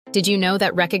Did you know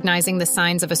that recognizing the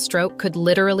signs of a stroke could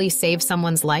literally save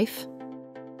someone's life?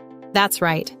 That's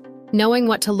right. Knowing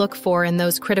what to look for in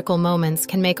those critical moments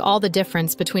can make all the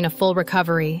difference between a full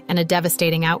recovery and a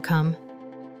devastating outcome.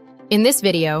 In this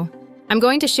video, I'm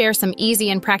going to share some easy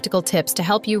and practical tips to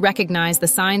help you recognize the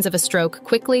signs of a stroke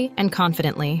quickly and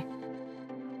confidently.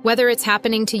 Whether it's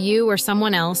happening to you or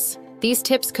someone else, these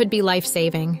tips could be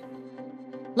life-saving.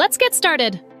 Let's get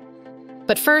started!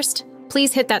 But first,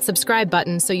 please hit that subscribe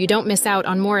button so you don't miss out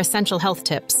on more essential health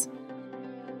tips.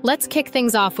 Let's kick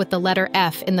things off with the letter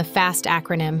F in the FAST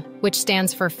acronym, which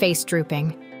stands for face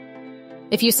drooping.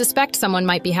 If you suspect someone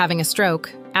might be having a stroke,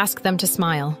 ask them to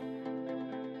smile.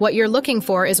 What you're looking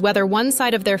for is whether one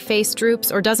side of their face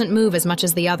droops or doesn't move as much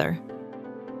as the other.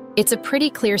 It's a pretty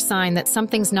clear sign that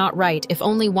something's not right if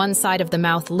only one side of the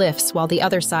mouth lifts while the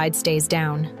other side stays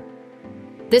down.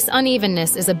 This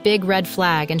unevenness is a big red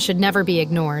flag and should never be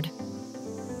ignored.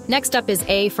 Next up is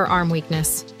A for arm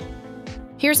weakness.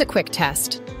 Here's a quick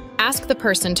test. Ask the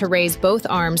person to raise both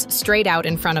arms straight out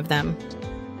in front of them.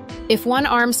 If one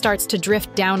arm starts to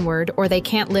drift downward or they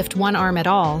can't lift one arm at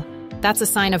all, that's a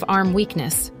sign of arm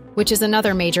weakness, which is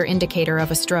another major indicator of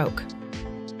a stroke.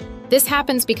 This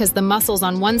happens because the muscles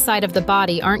on one side of the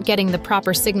body aren't getting the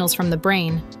proper signals from the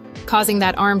brain, causing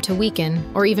that arm to weaken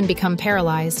or even become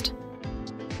paralyzed.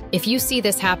 If you see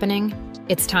this happening,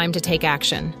 it's time to take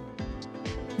action.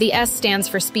 The S stands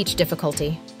for speech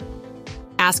difficulty.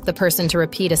 Ask the person to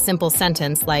repeat a simple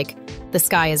sentence like, "The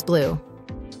sky is blue."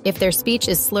 If their speech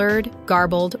is slurred,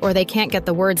 garbled, or they can't get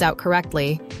the words out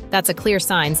correctly, that's a clear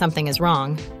sign something is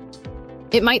wrong.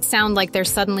 It might sound like they're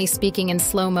suddenly speaking in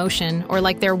slow motion or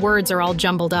like their words are all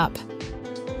jumbled up.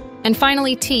 And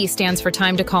finally, T stands for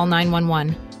time to call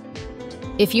 911.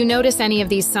 If you notice any of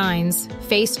these signs,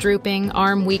 face drooping,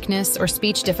 arm weakness, or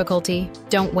speech difficulty,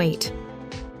 don't wait.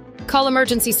 Call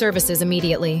emergency services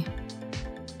immediately.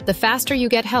 The faster you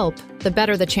get help, the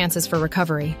better the chances for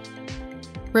recovery.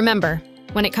 Remember,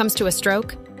 when it comes to a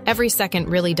stroke, every second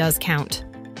really does count.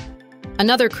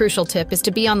 Another crucial tip is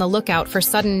to be on the lookout for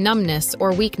sudden numbness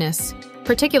or weakness,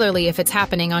 particularly if it's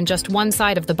happening on just one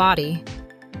side of the body.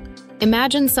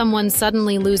 Imagine someone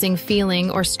suddenly losing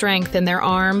feeling or strength in their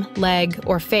arm, leg,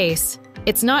 or face.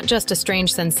 It's not just a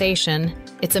strange sensation,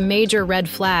 it's a major red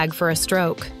flag for a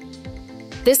stroke.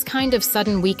 This kind of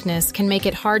sudden weakness can make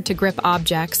it hard to grip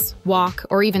objects, walk,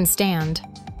 or even stand.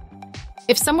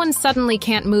 If someone suddenly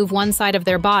can't move one side of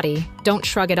their body, don't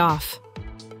shrug it off.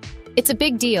 It's a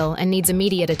big deal and needs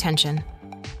immediate attention.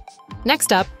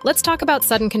 Next up, let's talk about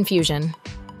sudden confusion.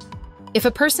 If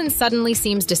a person suddenly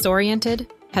seems disoriented,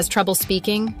 has trouble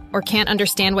speaking, or can't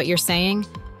understand what you're saying,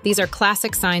 these are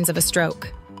classic signs of a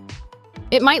stroke.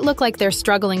 It might look like they're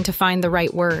struggling to find the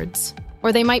right words,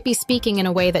 or they might be speaking in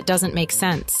a way that doesn't make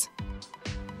sense.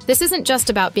 This isn't just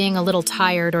about being a little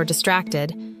tired or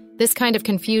distracted. This kind of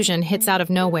confusion hits out of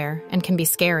nowhere and can be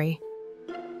scary.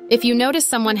 If you notice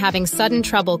someone having sudden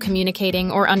trouble communicating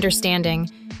or understanding,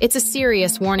 it's a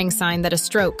serious warning sign that a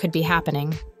stroke could be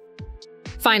happening.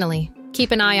 Finally,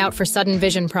 keep an eye out for sudden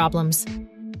vision problems.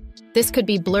 This could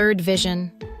be blurred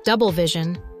vision, double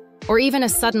vision, or even a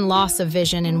sudden loss of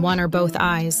vision in one or both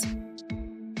eyes.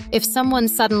 If someone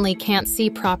suddenly can't see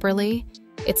properly,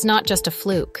 it's not just a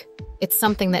fluke. It's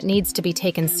something that needs to be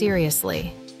taken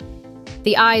seriously.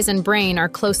 The eyes and brain are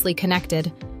closely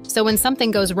connected, so when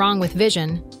something goes wrong with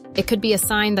vision, it could be a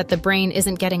sign that the brain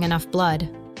isn't getting enough blood.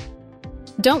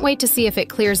 Don't wait to see if it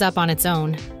clears up on its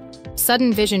own.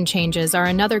 Sudden vision changes are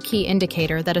another key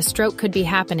indicator that a stroke could be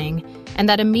happening and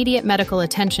that immediate medical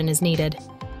attention is needed.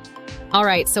 All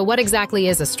right, so what exactly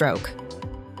is a stroke?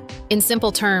 In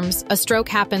simple terms, a stroke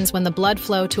happens when the blood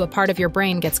flow to a part of your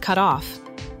brain gets cut off.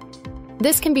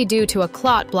 This can be due to a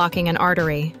clot blocking an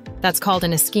artery, that's called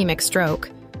an ischemic stroke,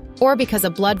 or because a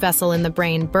blood vessel in the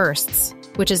brain bursts,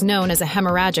 which is known as a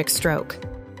hemorrhagic stroke.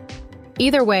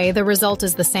 Either way, the result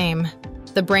is the same.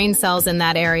 The brain cells in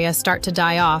that area start to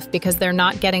die off because they're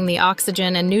not getting the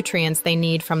oxygen and nutrients they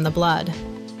need from the blood.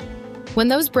 When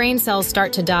those brain cells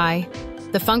start to die,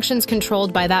 the functions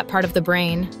controlled by that part of the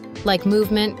brain, like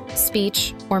movement,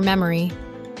 speech, or memory,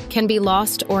 can be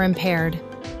lost or impaired.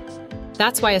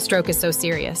 That's why a stroke is so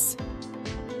serious.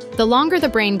 The longer the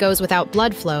brain goes without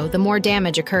blood flow, the more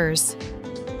damage occurs.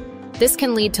 This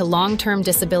can lead to long-term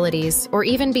disabilities or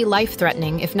even be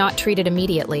life-threatening if not treated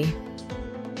immediately.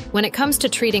 When it comes to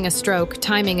treating a stroke,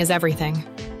 timing is everything.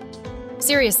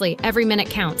 Seriously, every minute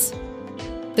counts.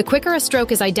 The quicker a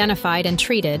stroke is identified and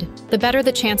treated, the better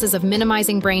the chances of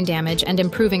minimizing brain damage and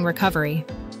improving recovery.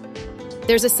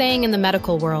 There's a saying in the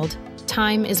medical world,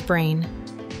 time is brain.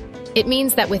 It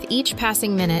means that with each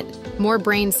passing minute, more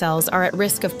brain cells are at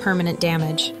risk of permanent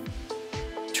damage.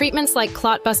 Treatments like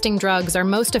clot-busting drugs are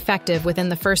most effective within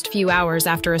the first few hours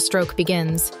after a stroke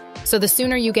begins, so the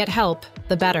sooner you get help,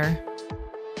 the better.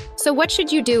 So what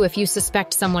should you do if you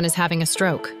suspect someone is having a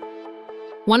stroke?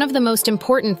 One of the most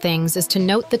important things is to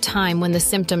note the time when the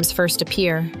symptoms first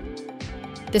appear.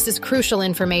 This is crucial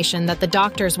information that the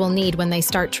doctors will need when they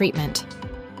start treatment.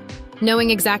 Knowing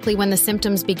exactly when the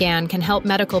symptoms began can help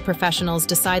medical professionals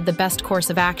decide the best course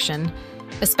of action,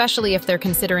 especially if they're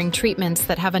considering treatments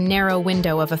that have a narrow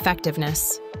window of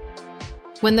effectiveness.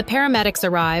 When the paramedics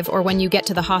arrive or when you get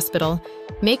to the hospital,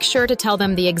 make sure to tell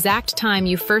them the exact time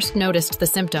you first noticed the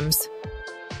symptoms.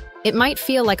 It might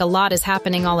feel like a lot is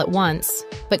happening all at once,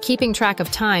 but keeping track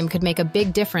of time could make a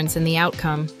big difference in the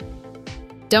outcome.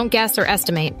 Don't guess or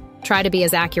estimate. Try to be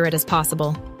as accurate as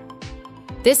possible.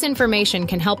 This information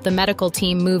can help the medical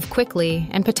team move quickly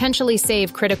and potentially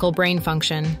save critical brain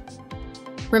function.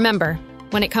 Remember,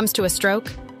 when it comes to a stroke,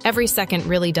 every second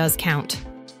really does count.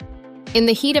 In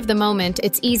the heat of the moment,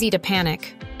 it's easy to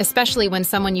panic, especially when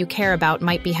someone you care about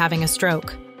might be having a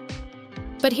stroke.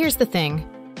 But here's the thing.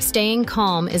 Staying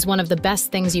calm is one of the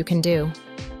best things you can do.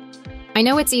 I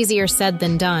know it's easier said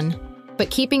than done, but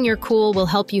keeping your cool will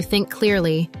help you think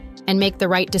clearly and make the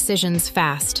right decisions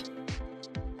fast.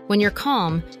 When you're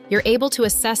calm, you're able to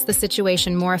assess the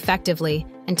situation more effectively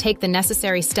and take the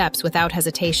necessary steps without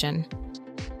hesitation.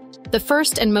 The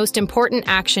first and most important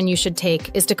action you should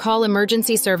take is to call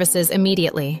emergency services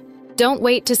immediately. Don't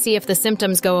wait to see if the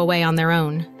symptoms go away on their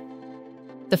own.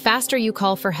 The faster you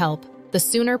call for help, the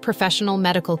sooner professional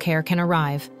medical care can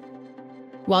arrive.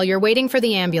 While you're waiting for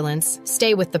the ambulance,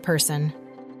 stay with the person.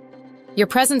 Your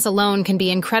presence alone can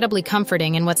be incredibly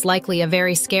comforting in what's likely a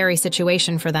very scary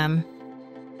situation for them.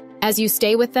 As you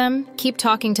stay with them, keep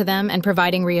talking to them and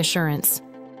providing reassurance.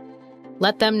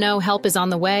 Let them know help is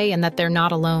on the way and that they're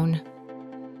not alone.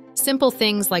 Simple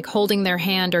things like holding their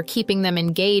hand or keeping them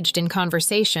engaged in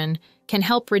conversation can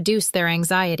help reduce their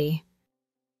anxiety.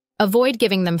 Avoid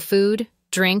giving them food,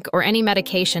 drink, or any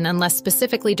medication unless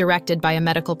specifically directed by a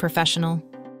medical professional.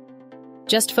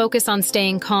 Just focus on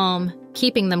staying calm,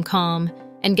 keeping them calm,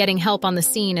 and getting help on the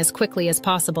scene as quickly as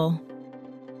possible.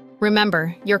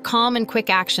 Remember, your calm and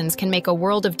quick actions can make a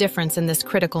world of difference in this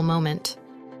critical moment.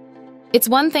 It's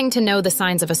one thing to know the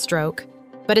signs of a stroke,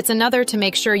 but it's another to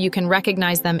make sure you can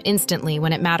recognize them instantly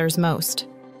when it matters most.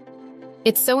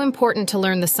 It's so important to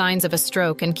learn the signs of a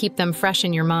stroke and keep them fresh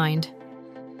in your mind.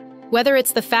 Whether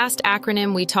it's the FAST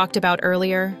acronym we talked about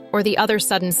earlier, or the other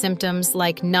sudden symptoms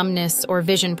like numbness or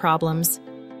vision problems,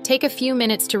 take a few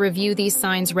minutes to review these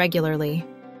signs regularly.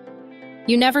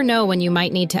 You never know when you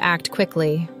might need to act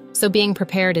quickly, so being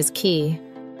prepared is key.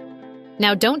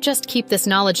 Now, don't just keep this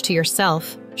knowledge to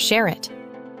yourself, share it.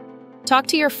 Talk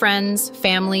to your friends,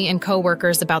 family, and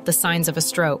coworkers about the signs of a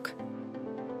stroke.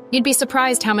 You'd be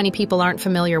surprised how many people aren't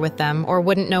familiar with them or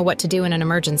wouldn't know what to do in an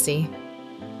emergency.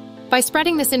 By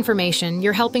spreading this information,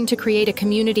 you're helping to create a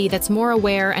community that's more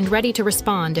aware and ready to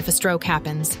respond if a stroke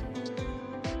happens.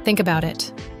 Think about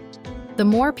it. The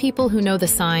more people who know the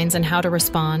signs and how to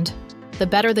respond, the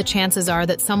better the chances are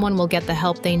that someone will get the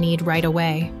help they need right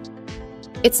away.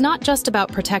 It's not just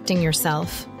about protecting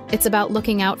yourself, it's about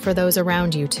looking out for those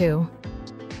around you too.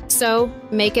 So,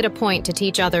 make it a point to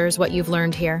teach others what you've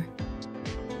learned here.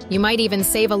 You might even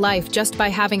save a life just by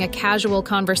having a casual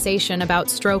conversation about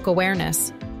stroke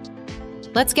awareness.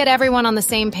 Let's get everyone on the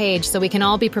same page so we can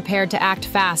all be prepared to act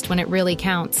fast when it really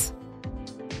counts.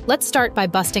 Let's start by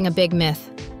busting a big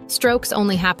myth. Strokes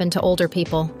only happen to older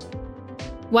people.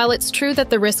 While it's true that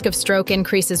the risk of stroke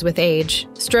increases with age,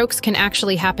 strokes can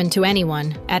actually happen to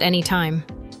anyone at any time.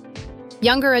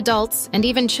 Younger adults and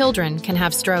even children can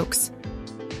have strokes.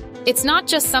 It's not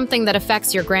just something that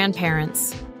affects your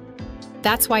grandparents.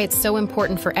 That's why it's so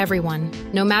important for everyone,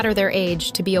 no matter their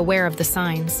age, to be aware of the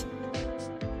signs.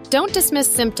 Don't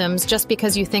dismiss symptoms just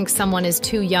because you think someone is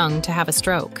too young to have a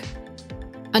stroke.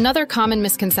 Another common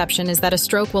misconception is that a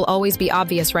stroke will always be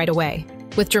obvious right away,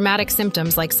 with dramatic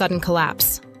symptoms like sudden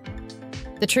collapse.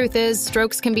 The truth is,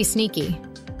 strokes can be sneaky.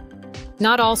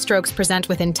 Not all strokes present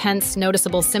with intense,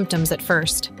 noticeable symptoms at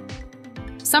first.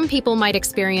 Some people might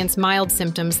experience mild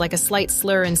symptoms like a slight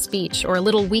slur in speech or a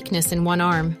little weakness in one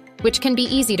arm, which can be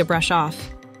easy to brush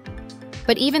off.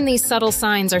 But even these subtle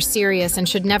signs are serious and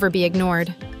should never be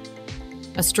ignored.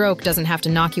 A stroke doesn't have to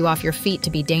knock you off your feet to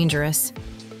be dangerous.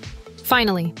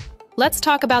 Finally, let's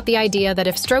talk about the idea that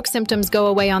if stroke symptoms go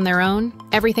away on their own,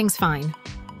 everything's fine.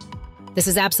 This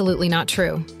is absolutely not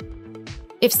true.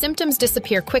 If symptoms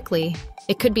disappear quickly,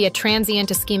 it could be a transient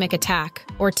ischemic attack,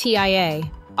 or TIA,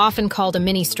 often called a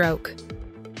mini-stroke.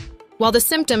 While the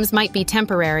symptoms might be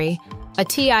temporary, A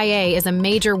TIA is a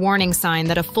major warning sign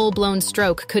that a full-blown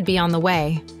stroke could be on the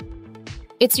way.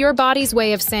 It's your body's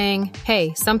way of saying,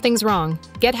 hey, something's wrong,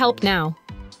 get help now.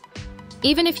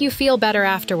 Even if you feel better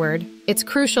afterward, it's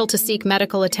crucial to seek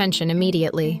medical attention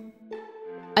immediately.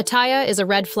 A TIA is a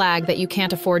red flag that you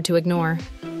can't afford to ignore.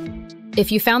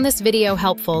 If you found this video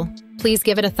helpful, please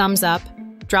give it a thumbs up,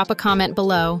 drop a comment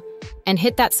below, and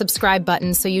hit that subscribe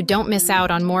button so you don't miss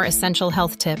out on more essential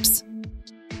health tips.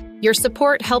 Your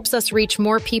support helps us reach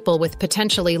more people with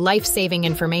potentially life-saving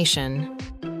information.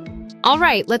 All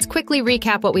right, let's quickly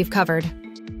recap what we've covered.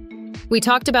 We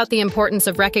talked about the importance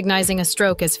of recognizing a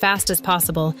stroke as fast as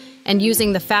possible and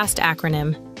using the FAST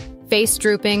acronym: face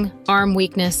drooping, arm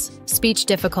weakness, speech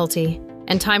difficulty,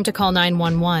 and time to call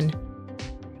 911.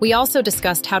 We also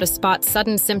discussed how to spot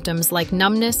sudden symptoms like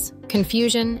numbness,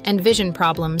 confusion, and vision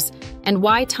problems, and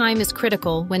why time is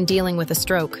critical when dealing with a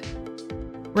stroke.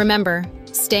 Remember,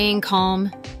 staying calm,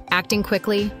 acting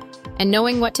quickly, and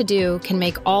knowing what to do can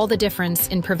make all the difference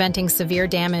in preventing severe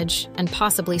damage and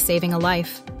possibly saving a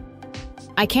life.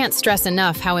 I can't stress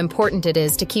enough how important it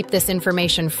is to keep this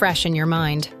information fresh in your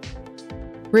mind.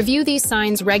 Review these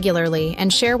signs regularly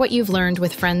and share what you've learned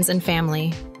with friends and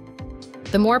family.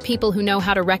 The more people who know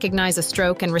how to recognize a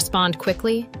stroke and respond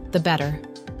quickly, the better.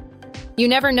 You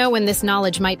never know when this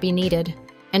knowledge might be needed,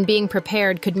 and being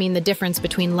prepared could mean the difference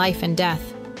between life and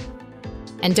death.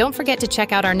 And don't forget to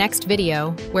check out our next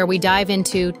video, where we dive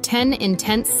into 10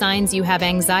 intense signs you have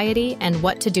anxiety and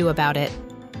what to do about it.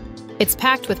 It's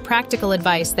packed with practical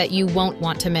advice that you won't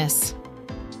want to miss.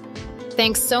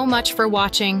 Thanks so much for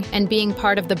watching and being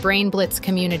part of the Brain Blitz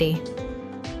community.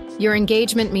 Your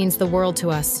engagement means the world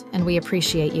to us, and we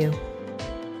appreciate you.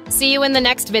 See you in the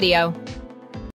next video.